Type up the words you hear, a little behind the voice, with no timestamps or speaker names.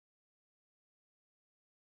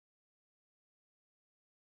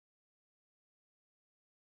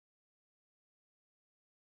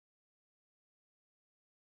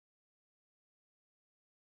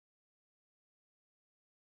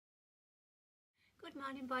Good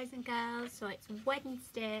morning, boys and girls. So it's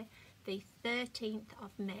Wednesday the 13th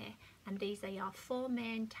of May and these are your 4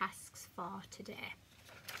 main tasks for today.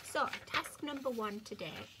 So task number 1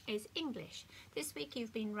 today is English. This week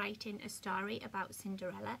you've been writing a story about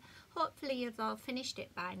Cinderella. Hopefully you've all finished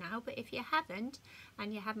it by now, but if you haven't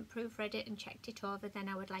and you haven't proofread it and checked it over, then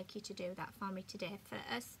I would like you to do that for me today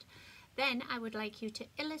first. Then I would like you to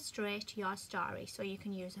illustrate your story, so you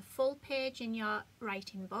can use a full page in your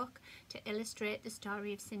writing book to illustrate the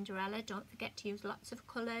story of Cinderella. Don't forget to use lots of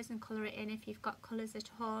colours and colour it in if you've got colours at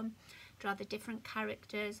home. Draw the different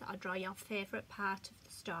characters or draw your favourite part of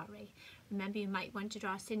the story. Remember, you might want to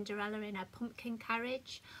draw Cinderella in a pumpkin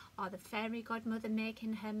carriage, or the fairy godmother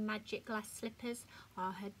making her magic glass slippers,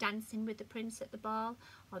 or her dancing with the prince at the ball,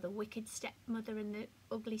 or the wicked stepmother and the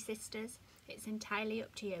ugly sisters. It's entirely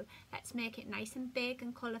up to you. Let's make it nice and big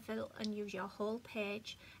and colourful and use your whole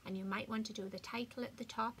page, and you might want to do the title at the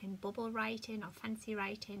top in bubble writing or fancy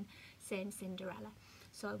writing saying Cinderella.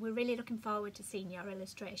 So we're really looking forward to seeing your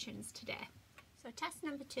illustrations today. So task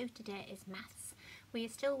number 2 today is maths. We are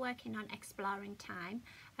still working on exploring time.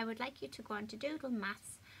 I would like you to go on to Doodle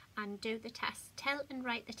Maths and do the task, tell and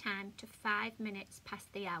write the time to 5 minutes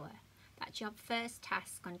past the hour. That's your first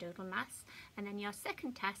task on Doodle Maths, and then your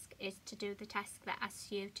second task is to do the task that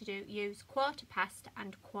asks you to use quarter past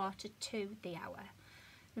and quarter to the hour.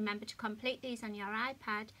 Remember to complete these on your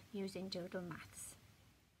iPad using Doodle Maths.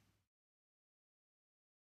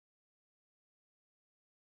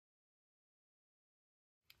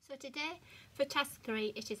 So today for task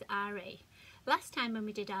 3 it is RE. Last time when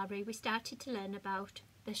we did RE we started to learn about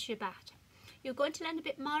the Shabbat. You're going to learn a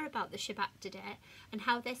bit more about the Shabbat today and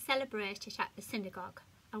how they celebrate it at the synagogue.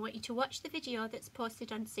 I want you to watch the video that's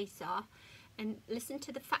posted on Seesaw and listen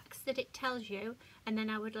to the facts that it tells you, and then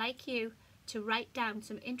I would like you to write down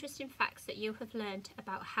some interesting facts that you have learned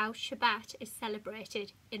about how Shabbat is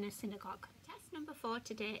celebrated in a synagogue. Task number 4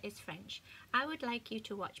 today is French. I would like you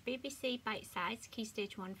to watch BBC Bite Size Key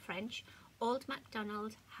Stage 1 French, Old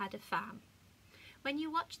MacDonald Had a Farm. When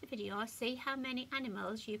you watch the video, see how many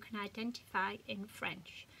animals you can identify in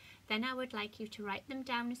French. Then I would like you to write them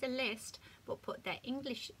down as a list, but put their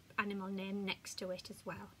English animal name next to it as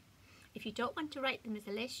well. If you don't want to write them as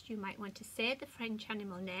a list, you might want to say the French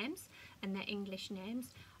animal names and their English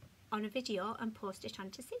names on a video and post it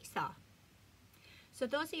onto Seesaw. So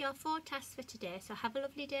those are your 4 tasks for today. So have a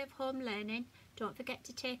lovely day of home learning. Don't forget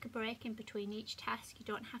to take a break in between each task. You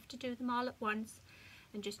don't have to do them all at once,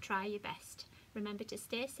 and just try your best. Remember to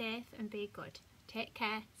stay safe and be good. Take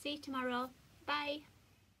care. See you tomorrow. Bye.